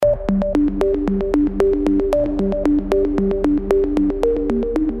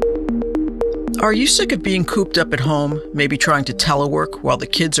Are you sick of being cooped up at home, maybe trying to telework while the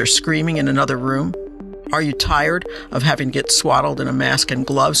kids are screaming in another room? Are you tired of having to get swaddled in a mask and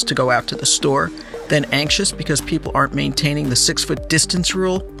gloves to go out to the store, then anxious because people aren't maintaining the 6-foot distance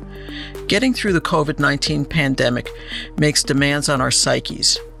rule? Getting through the COVID-19 pandemic makes demands on our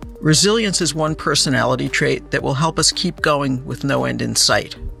psyches. Resilience is one personality trait that will help us keep going with no end in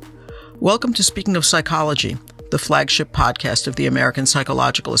sight. Welcome to Speaking of Psychology, the flagship podcast of the American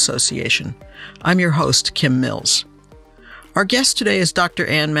Psychological Association. I'm your host, Kim Mills. Our guest today is Dr.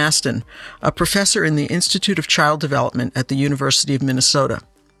 Ann Masten, a professor in the Institute of Child Development at the University of Minnesota.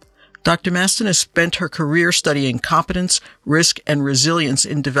 Dr. Masten has spent her career studying competence, risk, and resilience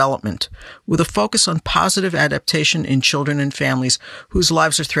in development, with a focus on positive adaptation in children and families whose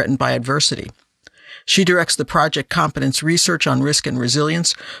lives are threatened by adversity. She directs the Project Competence Research on Risk and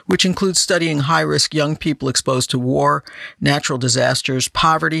Resilience, which includes studying high-risk young people exposed to war, natural disasters,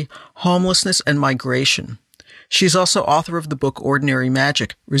 poverty, homelessness, and migration. She's also author of the book Ordinary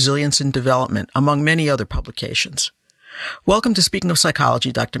Magic, Resilience in Development, among many other publications. Welcome to Speaking of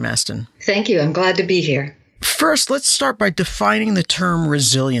Psychology, Dr. Masten. Thank you. I'm glad to be here. First, let's start by defining the term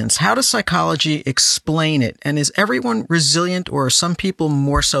resilience. How does psychology explain it? And is everyone resilient, or are some people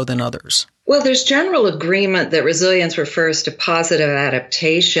more so than others? Well, there's general agreement that resilience refers to positive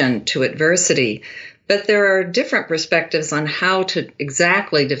adaptation to adversity, but there are different perspectives on how to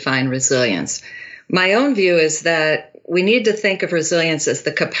exactly define resilience. My own view is that we need to think of resilience as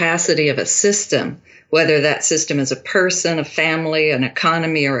the capacity of a system, whether that system is a person, a family, an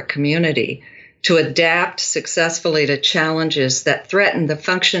economy, or a community, to adapt successfully to challenges that threaten the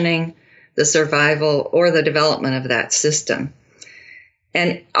functioning, the survival, or the development of that system.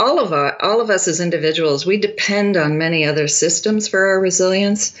 And all of us as individuals, we depend on many other systems for our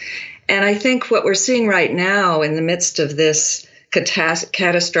resilience. And I think what we're seeing right now in the midst of this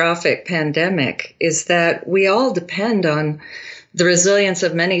catastrophic pandemic is that we all depend on the resilience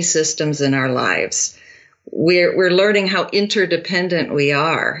of many systems in our lives. We're learning how interdependent we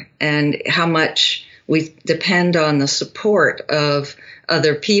are and how much we depend on the support of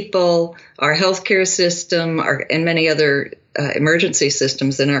other people, our healthcare system, and many other emergency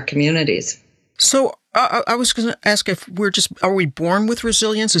systems in our communities. So I was going to ask if are we born with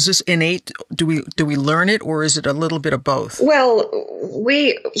resilience? Is this innate? Do we learn it, or is it a little bit of both? Well,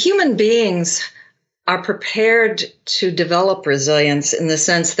 we human beings are prepared to develop resilience in the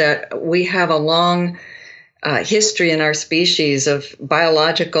sense that we have a long history in our species of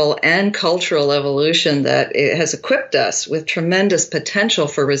biological and cultural evolution that it has equipped us with tremendous potential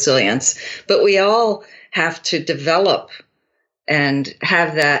for resilience, but we all have to develop and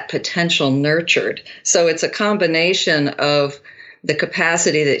have that potential nurtured. So it's a combination of the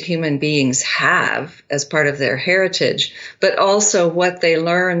capacity that human beings have as part of their heritage, but also what they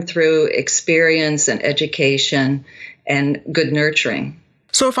learn through experience and education and good nurturing.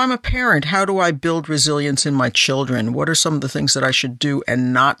 So if I'm a parent, how do I build resilience in my children? What are some of the things that I should do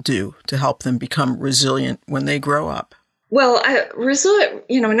and not do to help them become resilient when they grow up? Well,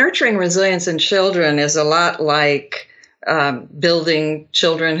 nurturing resilience in children is a lot like building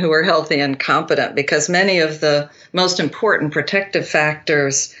children who are healthy and competent, because many of the most important protective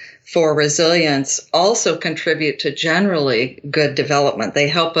factors for resilience also contribute to generally good development. They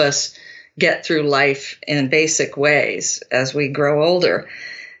help us get through life in basic ways as we grow older.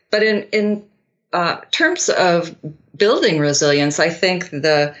 But in terms of building resilience, I think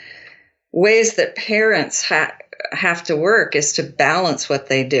the ways that parents have to work is to balance what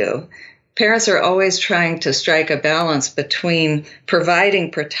they do. Parents are always trying to strike a balance between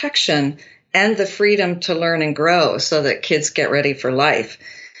providing protection and the freedom to learn and grow so that kids get ready for life.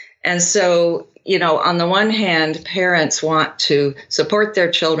 And so, on the one hand, parents want to support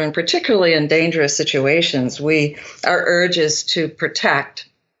their children, particularly in dangerous situations. Our urge is to protect,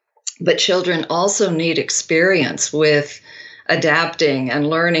 but children also need experience with adapting and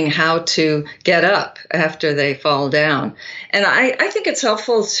learning how to get up after they fall down. And I think it's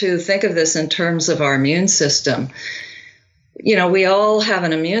helpful to think of this in terms of our immune system. We all have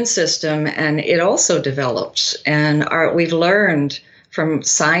an immune system, and it also develops. And we've learned from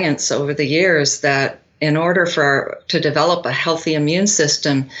science over the years that in order to develop a healthy immune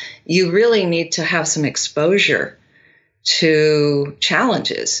system, you really need to have some exposure to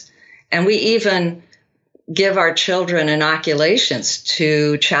challenges. And we even give our children inoculations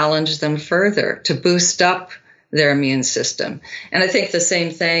to challenge them further, to boost up their immune system. And I think the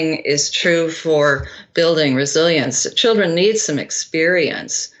same thing is true for building resilience. Children need some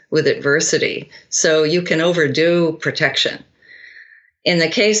experience with adversity, so you can overdo protection. In the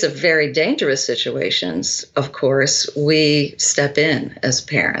case of very dangerous situations, of course, we step in as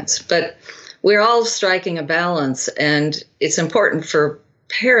parents. But we're all striking a balance, and it's important for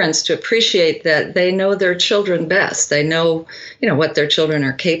parents to appreciate that they know their children best. They know, what their children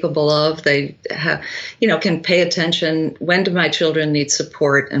are capable of. They have, can pay attention. When do my children need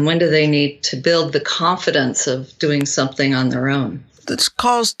support, and when do they need to build the confidence of doing something on their own? This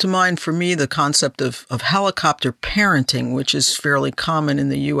calls to mind for me the concept of helicopter parenting, which is fairly common in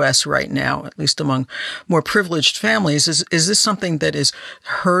the U.S. right now, at least among more privileged families. Is this something that is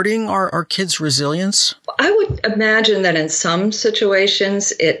hurting our kids' resilience? I would imagine that in some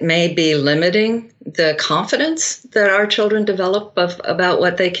situations it may be limiting the confidence that our children develop about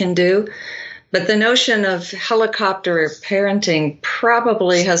what they can do. But the notion of helicopter parenting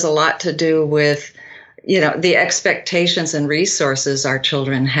probably has a lot to do with the expectations and resources our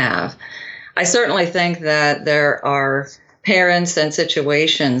children have. I certainly think that there are parents and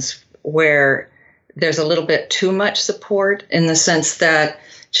situations where there's a little bit too much support, in the sense that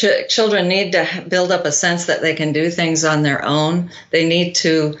children need to build up a sense that they can do things on their own. They need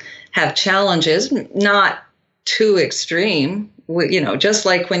to have challenges, not too extreme. Just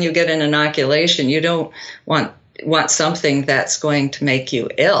like when you get an inoculation, you don't want something that's going to make you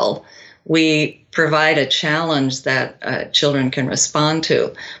ill. We provide a challenge that children can respond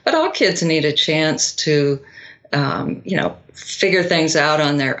to. But all kids need a chance to, figure things out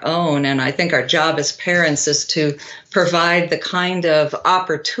on their own. And I think our job as parents is to provide the kind of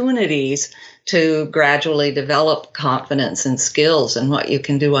opportunities to gradually develop confidence and skills in what you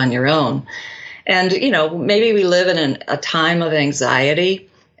can do on your own. And, maybe we live in a time of anxiety.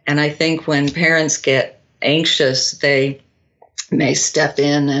 And I think when parents get anxious, they may step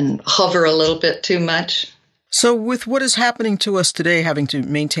in and hover a little bit too much. So with what is happening to us today, having to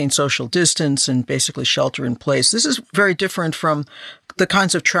maintain social distance and basically shelter in place, this is very different from the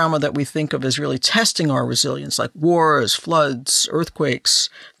kinds of trauma that we think of as really testing our resilience, like wars, floods, earthquakes,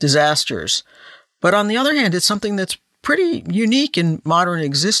 disasters. But on the other hand, it's something that's pretty unique in modern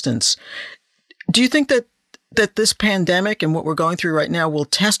existence. Do you think that this pandemic and what we're going through right now will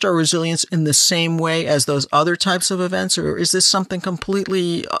test our resilience in the same way as those other types of events, or is this something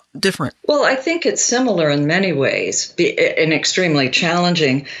completely different? Well, I think it's similar in many ways and extremely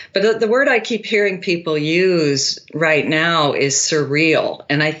challenging. But the word I keep hearing people use right now is surreal.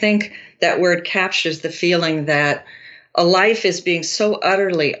 And I think that word captures the feeling that a life is being so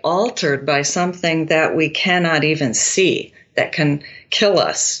utterly altered by something that we cannot even see, that can kill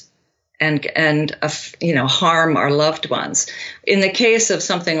us and harm our loved ones. In the case of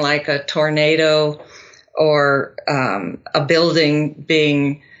something like a tornado or a building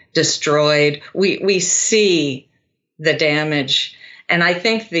being destroyed, we see the damage. And I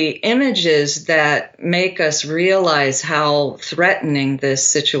think the images that make us realize how threatening this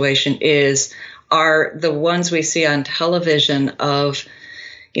situation is are the ones we see on television of,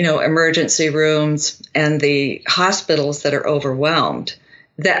 emergency rooms and the hospitals that are overwhelmed.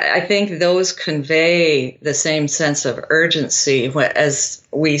 That I think those convey the same sense of urgency as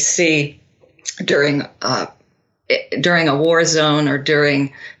we see during a war zone or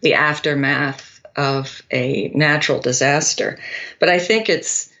during the aftermath of a natural disaster. But I think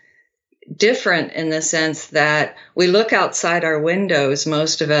it's different in the sense that we look outside our windows,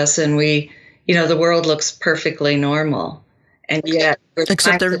 most of us, and the world looks perfectly normal. And yet,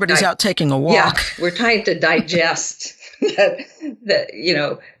 except everybody's out taking a walk. Yeah, we're trying to digest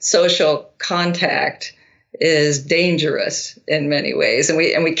that social contact is dangerous in many ways, and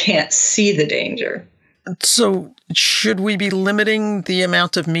we can't see the danger. So should we be limiting the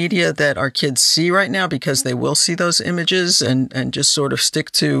amount of media that our kids see right now, because they will see those images, and just sort of stick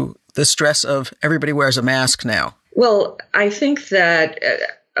to the stress of everybody wears a mask now? Well, I think that,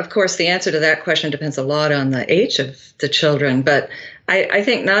 of course, the answer to that question depends a lot on the age of the children. But I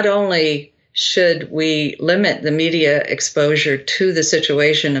think not only should we limit the media exposure to the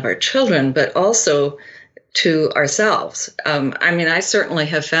situation of our children, but also to ourselves. I certainly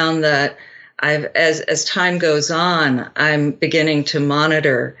have found that as time goes on, I'm beginning to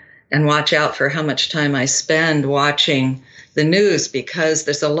monitor and watch out for how much time I spend watching the news, because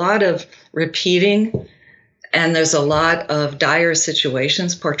there's a lot of repeating and there's a lot of dire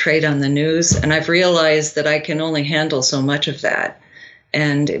situations portrayed on the news. And I've realized that I can only handle so much of that.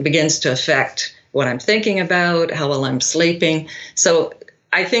 And it begins to affect what I'm thinking about, how well I'm sleeping. So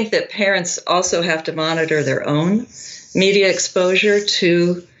I think that parents also have to monitor their own media exposure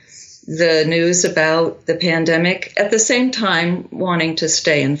to the news about the pandemic, at the same time wanting to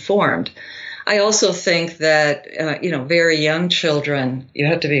stay informed. I also think that, very young children, you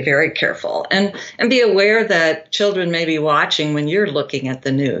have to be very careful and be aware that children may be watching when you're looking at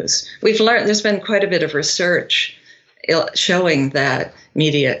the news. We've learned there's been quite a bit of research showing that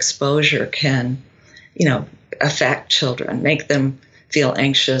media exposure can, affect children, make them feel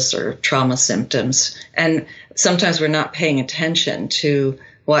anxious or trauma symptoms. And sometimes we're not paying attention to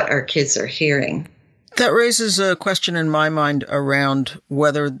what our kids are hearing. That raises a question in my mind around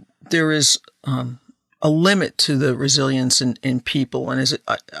whether there is a limit to the resilience in people. And is it,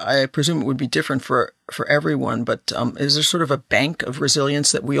 I presume it would be different for everyone, but is there sort of a bank of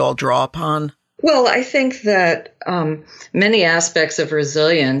resilience that we all draw upon? Well, I think that many aspects of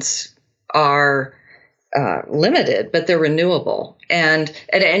resilience are limited, but they're renewable. And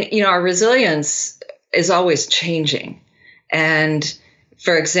our resilience is always changing. And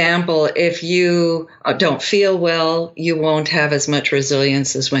for example, if you don't feel well, you won't have as much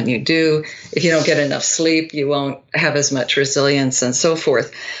resilience as when you do. If you don't get enough sleep, you won't have as much resilience and so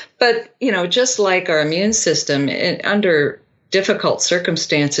forth. But, just like our immune system, under difficult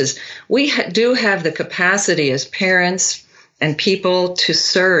circumstances, we do have the capacity as parents and people to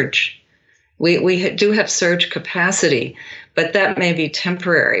surge. We do have surge capacity, but that may be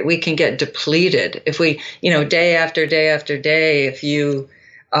temporary. We can get depleted if we, day after day after day, if you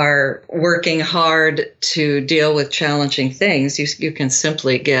are working hard to deal with challenging things, you can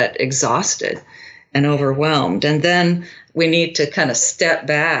simply get exhausted and overwhelmed. And then we need to kind of step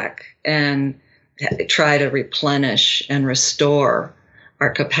back and try to replenish and restore our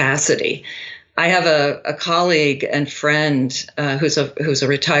capacity. I have a colleague and friend who's a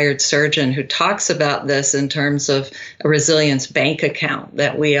retired surgeon who talks about this in terms of a resilience bank account,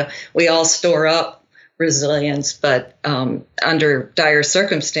 that we all store up resilience, but under dire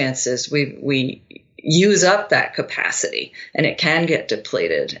circumstances, we use up that capacity, and it can get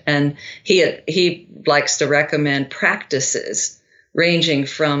depleted. And he likes to recommend practices ranging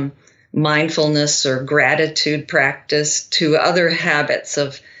from mindfulness or gratitude practice to other habits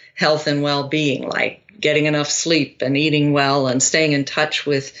of health and well-being, like getting enough sleep and eating well and staying in touch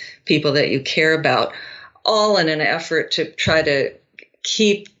with people that you care about, all in an effort to try to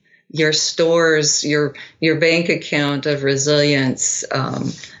keep your stores, your bank account of resilience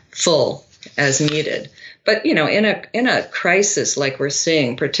full as needed. But, in a crisis like we're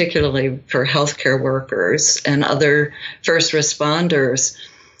seeing, particularly for healthcare workers and other first responders,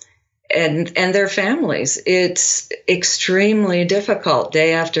 and their families, it's extremely difficult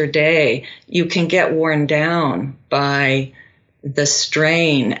day after day. You can get worn down by the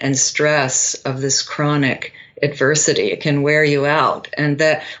strain and stress of this chronic adversity. It can wear you out. And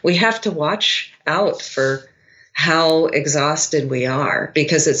that we have to watch out for how exhausted we are,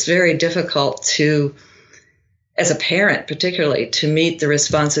 because it's very difficult to, as a parent particularly, to meet the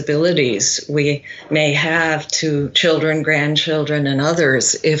responsibilities we may have to children, grandchildren, and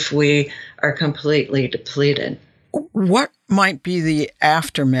others if we are completely depleted. What might be the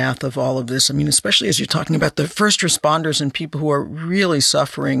aftermath of all of this? I mean, especially as you're talking about the first responders and people who are really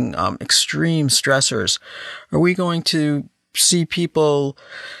suffering extreme stressors. Are we going to see people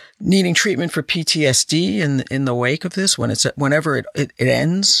needing treatment for PTSD in the wake of this whenever it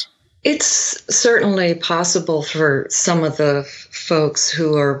ends? It's certainly possible for some of the folks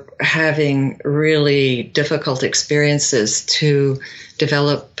who are having really difficult experiences to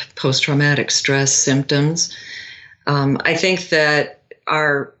develop post-traumatic stress symptoms. I think that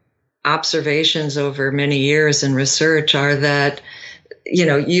our observations over many years in research are that,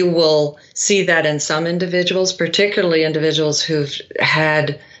 you will see that in some individuals, particularly individuals who've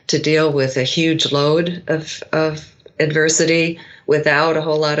had to deal with a huge load of adversity without a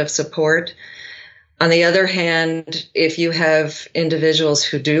whole lot of support. On the other hand, if you have individuals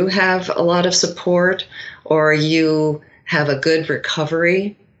who do have a lot of support, or you have a good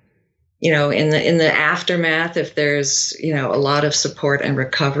recovery, in the aftermath, if there's, a lot of support and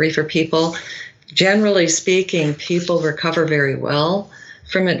recovery for people, generally speaking, people recover very well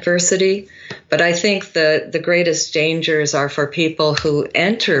from adversity. But I think the greatest dangers are for people who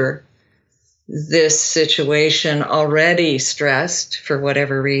enter this situation already stressed for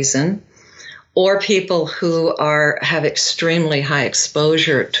whatever reason, or people who have extremely high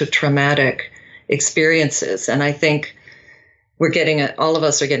exposure to traumatic experiences. And I think all of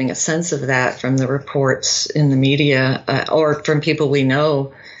us are getting a sense of that from the reports in the media or from people we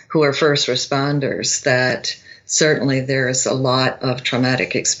know who are first responders, that certainly there's a lot of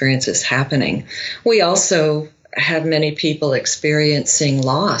traumatic experiences happening. We also have many people experiencing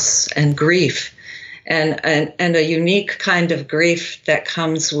loss and grief, and a unique kind of grief that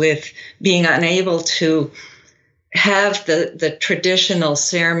comes with being unable to have the traditional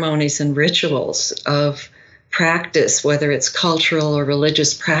ceremonies and rituals of practice, whether it's cultural or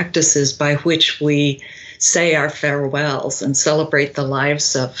religious practices by which we say our farewells and celebrate the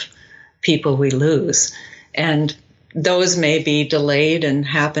lives of people we lose. And those may be delayed and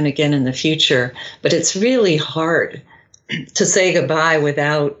happen again in the future, but it's really hard to say goodbye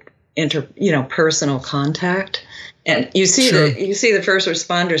without personal contact. And you see Sure. the first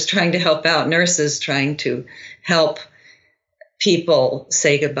responders trying to help out, nurses trying to help people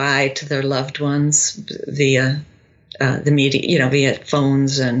say goodbye to their loved ones via the media, via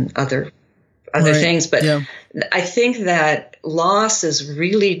phones and other Right. things. But Yeah. I think that loss is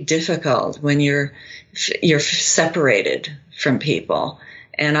really difficult when you're separated from people,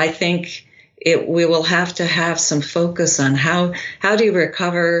 and I think we will have to have some focus on how do you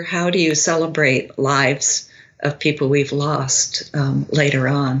recover, how do you celebrate lives of people we've lost later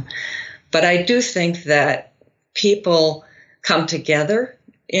on. But I do think that people come together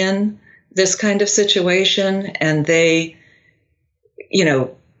in this kind of situation, and they,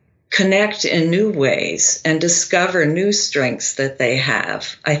 connect in new ways and discover new strengths that they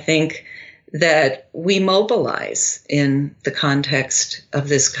have. I think that we mobilize in the context of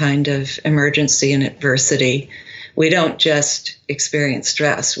this kind of emergency and adversity. We don't just experience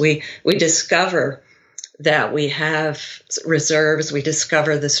stress. We discover that we have reserves. We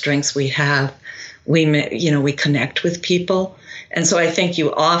discover the strengths we have. We connect with people. And so I think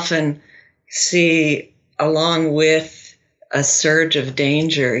you often see, along with a surge of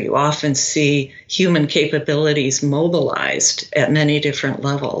danger, you often see human capabilities mobilized at many different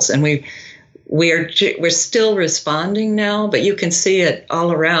levels. And we're still responding now, but you can see it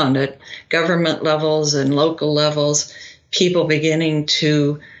all around at government levels and local levels, people beginning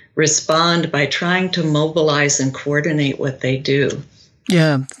to respond by trying to mobilize and coordinate what they do.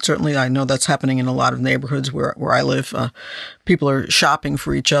 Yeah, certainly. I know that's happening in a lot of neighborhoods where I live. People are shopping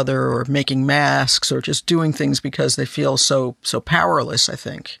for each other or making masks or just doing things because they feel so powerless, I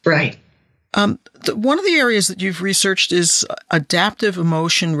think. Right. One of the areas that you've researched is adaptive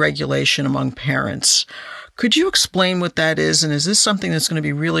emotion regulation among parents. Could you explain what that is? And is this something that's going to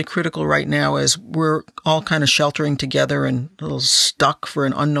be really critical right now as we're all kind of sheltering together and a little stuck for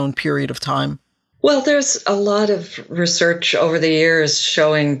an unknown period of time? Well, there's a lot of research over the years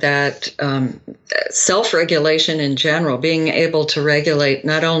showing that self-regulation in general, being able to regulate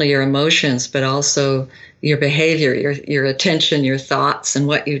not only your emotions, but also your behavior, your attention, your thoughts, and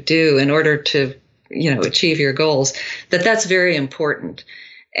what you do in order to, achieve your goals, that's very important.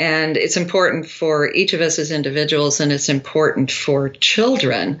 And it's important for each of us as individuals, and it's important for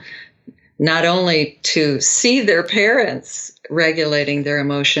children, not only to see their parents regulating their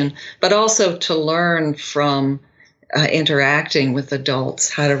emotion, but also to learn from interacting with adults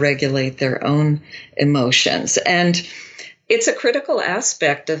how to regulate their own emotions. And it's a critical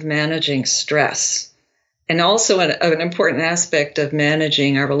aspect of managing stress, and also an important aspect of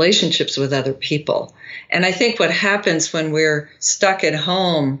managing our relationships with other people. And I think what happens when we're stuck at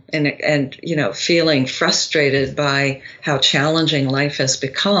home and feeling frustrated by how challenging life has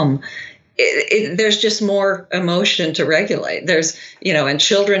become, there's just more emotion to regulate. And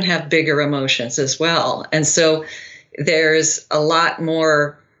children have bigger emotions as well. And so there's a lot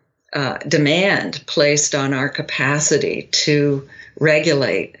more demand placed on our capacity to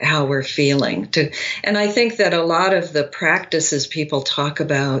regulate how we're feeling. And I think that a lot of the practices people talk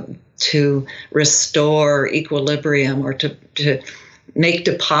about to restore equilibrium or to make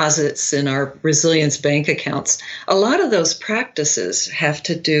deposits in our resilience bank accounts, a lot of those practices have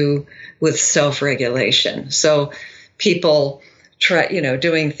to do with self-regulation. So people try,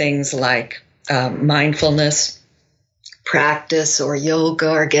 doing things like mindfulness practice or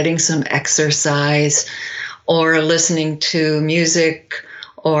yoga or getting some exercise or listening to music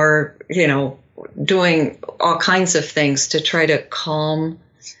or, doing all kinds of things to try to calm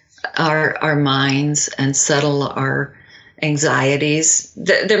our minds and settle our anxieties.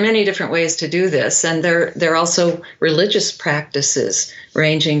 There are many different ways to do this, and there are also religious practices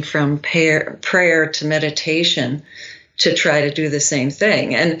ranging from prayer to meditation to try to do the same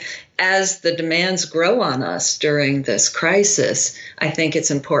thing. And as the demands grow on us during this crisis, I think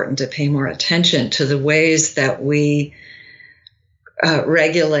it's important to pay more attention to the ways that we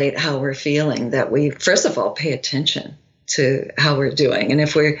regulate how we're feeling, that we, first of all, pay attention to how we're doing. And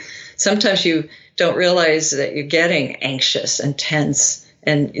sometimes you don't realize that you're getting anxious and tense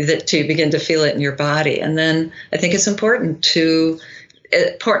and that you begin to feel it in your body. And then I think it's important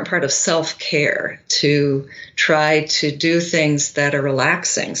part of self-care to try to do things that are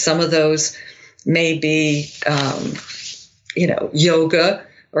relaxing. Some of those may be, yoga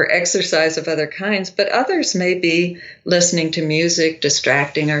or exercise of other kinds, but others may be listening to music,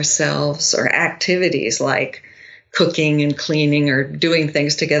 distracting ourselves, or activities like cooking and cleaning or doing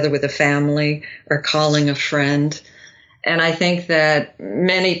things together with a family or calling a friend. And I think that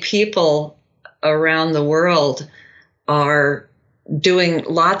many people around the world are doing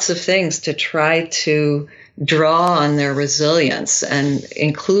lots of things to try to draw on their resilience, and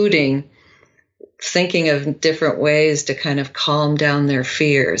including thinking of different ways to kind of calm down their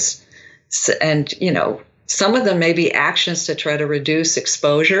fears. And, some of them may be actions to try to reduce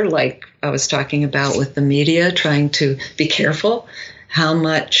exposure, like I was talking about with the media, trying to be careful how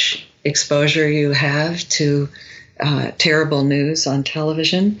much exposure you have to terrible news on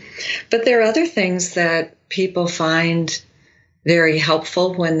television. But there are other things that people find very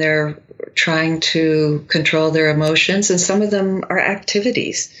helpful when they're trying to control their emotions, and some of them are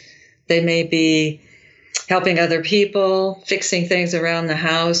activities. They may be helping other people, fixing things around the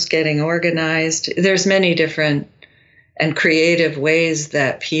house, getting organized. There's many different and creative ways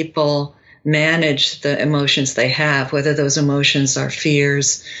that people manage the emotions they have, whether those emotions are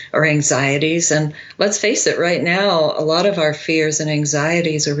fears or anxieties. And let's face it, right now, a lot of our fears and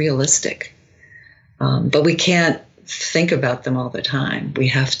anxieties are realistic, but we can't think about them all the time. We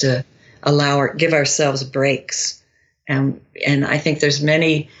have to give ourselves breaks. And I think there's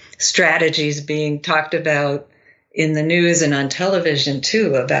many strategies being talked about in the news and on television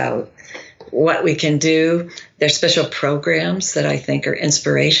too about what we can do. There's special programs that I think are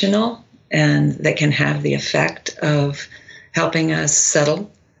inspirational and that can have the effect of helping us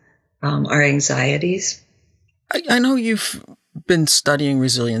settle our anxieties. I know you've been studying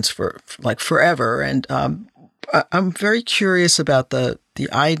resilience for like forever, and I'm very curious about the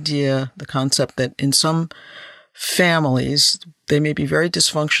idea, the concept that in some families, they may be very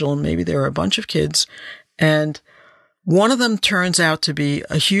dysfunctional. Maybe there are a bunch of kids, and one of them turns out to be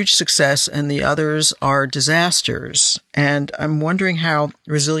a huge success and the others are disasters. And I'm wondering how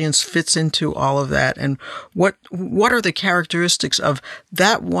resilience fits into all of that, and what are the characteristics of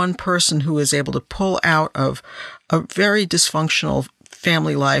that one person who is able to pull out of a very dysfunctional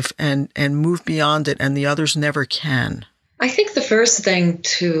family life and move beyond it, and the others never can? I think the first thing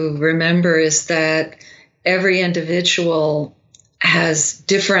to remember is that every individual has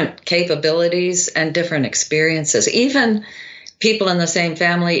different capabilities and different experiences. Even people in the same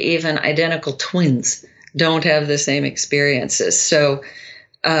family, even identical twins, don't have the same experiences. So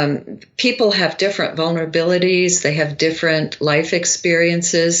people have different vulnerabilities. They have different life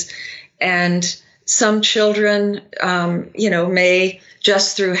experiences. And some children, may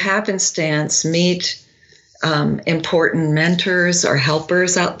just through happenstance meet important mentors or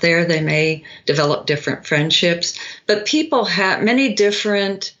helpers out there. They may develop different friendships, but people have many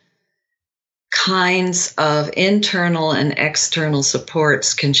different kinds of internal and external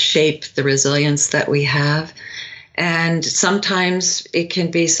supports can shape the resilience that we have. And sometimes it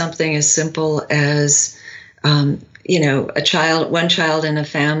can be something as simple as, one child in a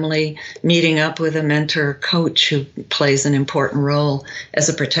family meeting up with a mentor or coach who plays an important role as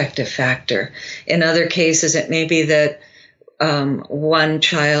a protective factor. In other cases, it may be that one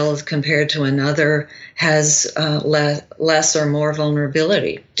child compared to another has less or more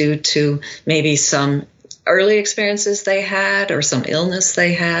vulnerability due to maybe some early experiences they had or some illness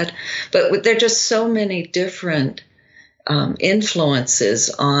they had. But there are just so many different influences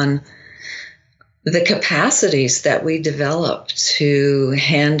on the capacities that we develop to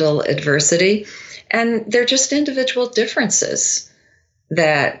handle adversity. And they're just individual differences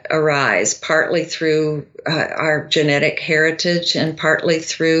that arise, partly through our genetic heritage and partly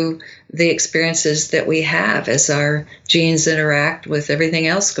through the experiences that we have as our genes interact with everything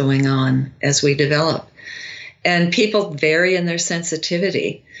else going on as we develop. And people vary in their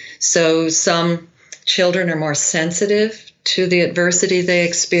sensitivity. So some children are more sensitive to the adversity they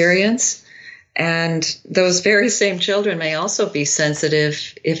experience. And those very same children may also be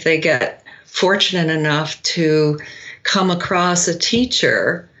sensitive if they get fortunate enough to come across a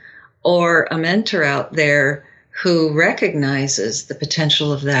teacher or a mentor out there who recognizes the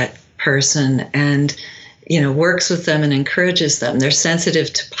potential of that person and, works with them and encourages them. They're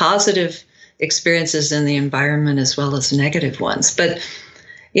sensitive to positive experiences in the environment as well as negative ones. But,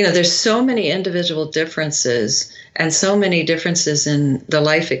 there's so many individual differences and so many differences in the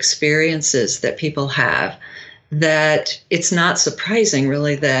life experiences that people have that it's not surprising,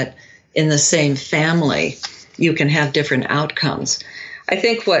 really, that in the same family you can have different outcomes. I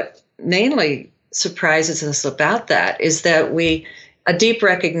think what mainly surprises us about that is that a deep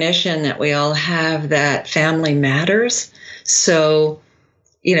recognition that we all have that family matters. So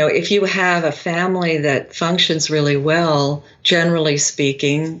if you have a family that functions really well, generally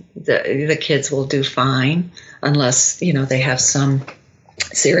speaking, the kids will do fine unless, they have some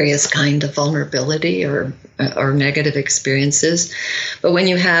serious kind of vulnerability or negative experiences. But when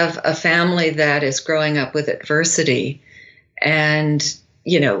you have a family that is growing up with adversity, and,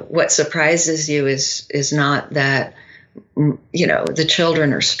 what surprises you is not that, the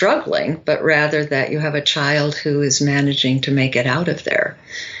children are struggling, but rather that you have a child who is managing to make it out of there.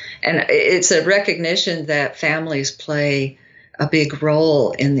 And it's a recognition that families play a big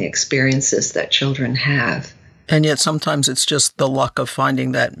role in the experiences that children have. And yet sometimes it's just the luck of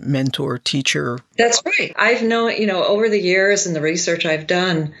finding that mentor, teacher. That's right. I've known, over the years and the research I've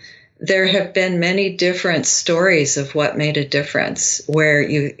done, there have been many different stories of what made a difference, where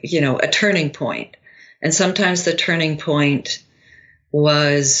a turning point. And sometimes the turning point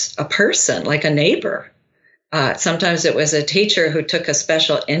was a person, like a neighbor. Sometimes it was a teacher who took a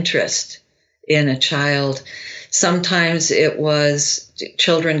special interest in a child. Sometimes it was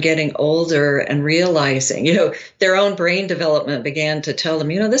children getting older and realizing, their own brain development began to tell them,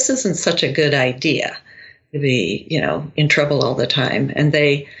 this isn't such a good idea to be, in trouble all the time. And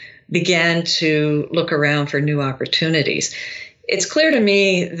they began to look around for new opportunities. It's clear to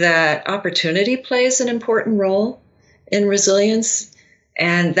me that opportunity plays an important role in resilience.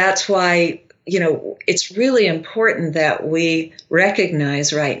 And that's why, it's really important that we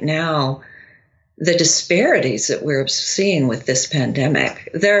recognize right now the disparities that we're seeing with this pandemic.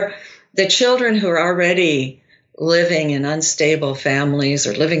 The children who are already living in unstable families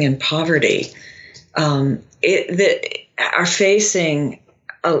or living in poverty are facing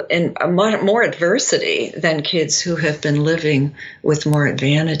more adversity than kids who have been living with more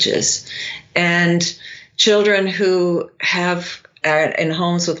advantages. And children who have in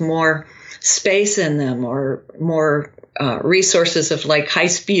homes with more space in them or more resources of like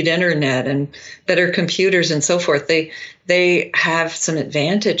high-speed internet and better computers and so forth, they have some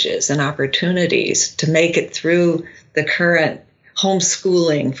advantages and opportunities to make it through the current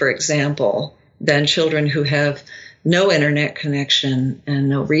homeschooling, for example, than children who have no internet connection and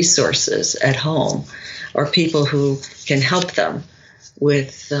no resources at home, or people who can help them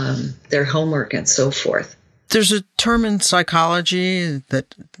with their homework and so forth. There's a term in psychology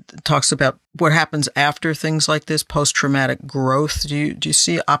that talks about what happens after things like this, post-traumatic growth. Do you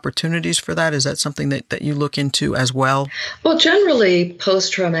see opportunities for that? Is that something that you look into as well? Well, generally,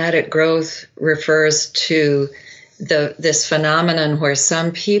 post-traumatic growth refers to this phenomenon where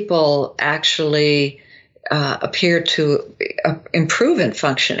some people actually appear to improve in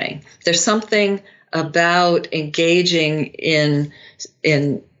functioning. There's something about engaging in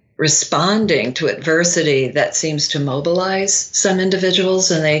responding to adversity that seems to mobilize some individuals,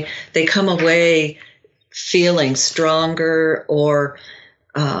 and they come away feeling stronger or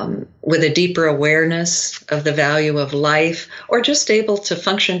with a deeper awareness of the value of life, or just able to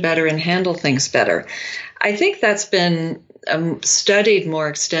function better and handle things better. I think that's been studied more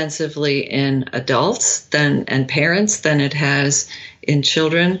extensively in adults and parents than it has in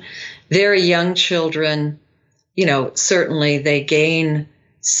children. Very young children, certainly they gain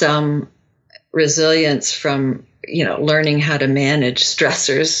some resilience from, learning how to manage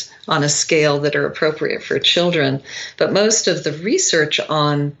stressors on a scale that are appropriate for children. But most of the research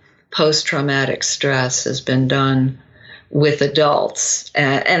on post-traumatic stress has been done with adults.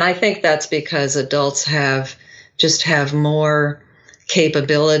 And I think that's because adults have more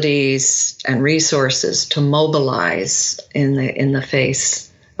capabilities and resources to mobilize in the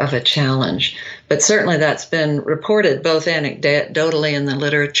face of a challenge. But certainly that's been reported both anecdotally in the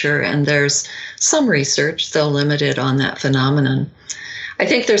literature, and there's some research, though limited, on that phenomenon. I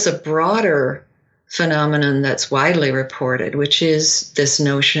think there's a broader phenomenon that's widely reported, which is this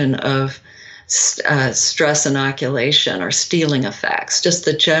notion of stress inoculation or stealing effects, just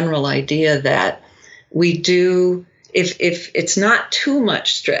the general idea that we do, if it's not too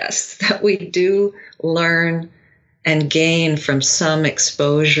much stress, that we do learn and gain from some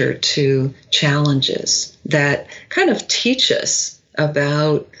exposure to challenges that kind of teach us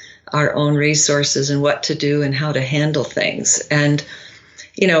about our own resources and what to do and how to handle things. And,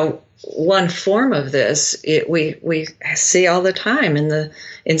 one form of this, we see all the time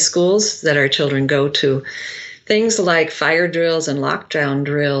in schools that our children go to. Things like fire drills and lockdown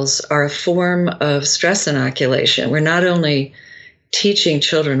drills are a form of stress inoculation. We're not only teaching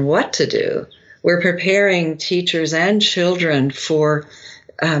children what to do, we're preparing teachers and children for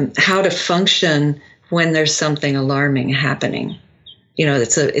how to function when there's something alarming happening.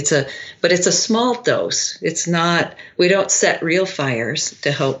 But it's a small dose. It's not, we don't set real fires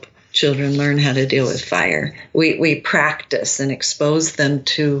to hope children learn how to deal with fire. We practice and expose them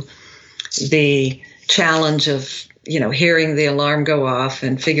to the challenge of, hearing the alarm go off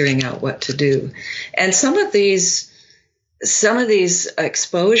and figuring out what to do. And some of these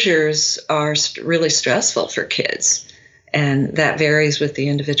exposures are really stressful for kids. And that varies with the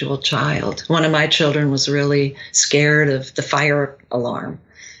individual child. One of my children was really scared of the fire alarm.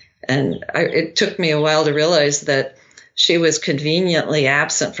 And it took me a while to realize that she was conveniently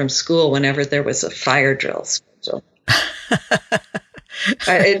absent from school whenever there was a fire drill schedule.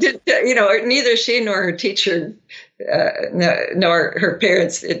 Neither she nor her teacher, nor her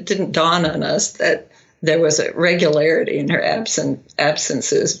parents, it didn't dawn on us that there was a regularity in her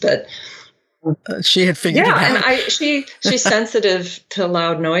absences. But she had figured it out. And she's sensitive to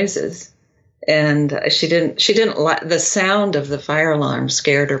loud noises, and she didn't the sound of the fire alarm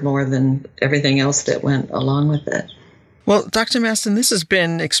scared her more than everything else that went along with it. Well, Dr. Masten, this has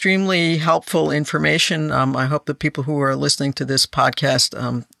been extremely helpful information. I hope the people who are listening to this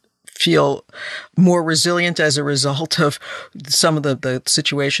podcast feel more resilient as a result of some of the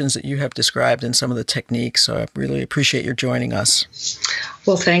situations that you have described and some of the techniques. So I really appreciate your joining us.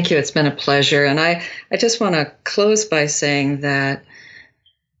 Well, thank you. It's been a pleasure. And I just want to close by saying that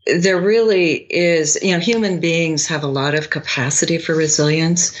there really is, human beings have a lot of capacity for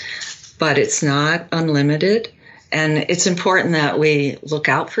resilience, but it's not unlimited. And it's important that we look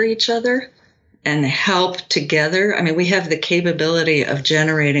out for each other and help together. I mean, we have the capability of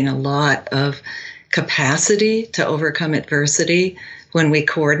generating a lot of capacity to overcome adversity when we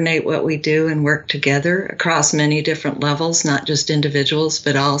coordinate what we do and work together across many different levels, not just individuals,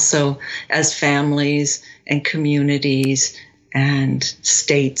 but also as families and communities and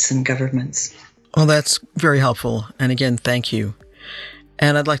states and governments. Well, that's very helpful. And again, thank you.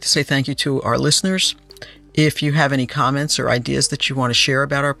 And I'd like to say thank you to our listeners. If you have any comments or ideas that you want to share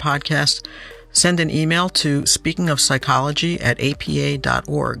about our podcast, send an email to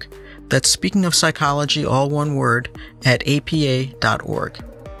speakingofpsychology@apa.org. That's Speaking of Psychology, all one word, @apa.org.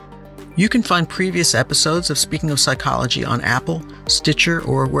 You can find previous episodes of Speaking of Psychology on Apple, Stitcher,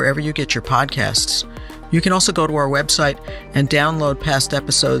 or wherever you get your podcasts. You can also go to our website and download past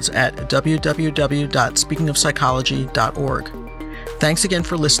episodes at www.speakingofpsychology.org. Thanks again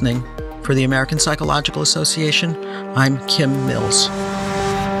for listening. For the American Psychological Association, I'm Kim Mills.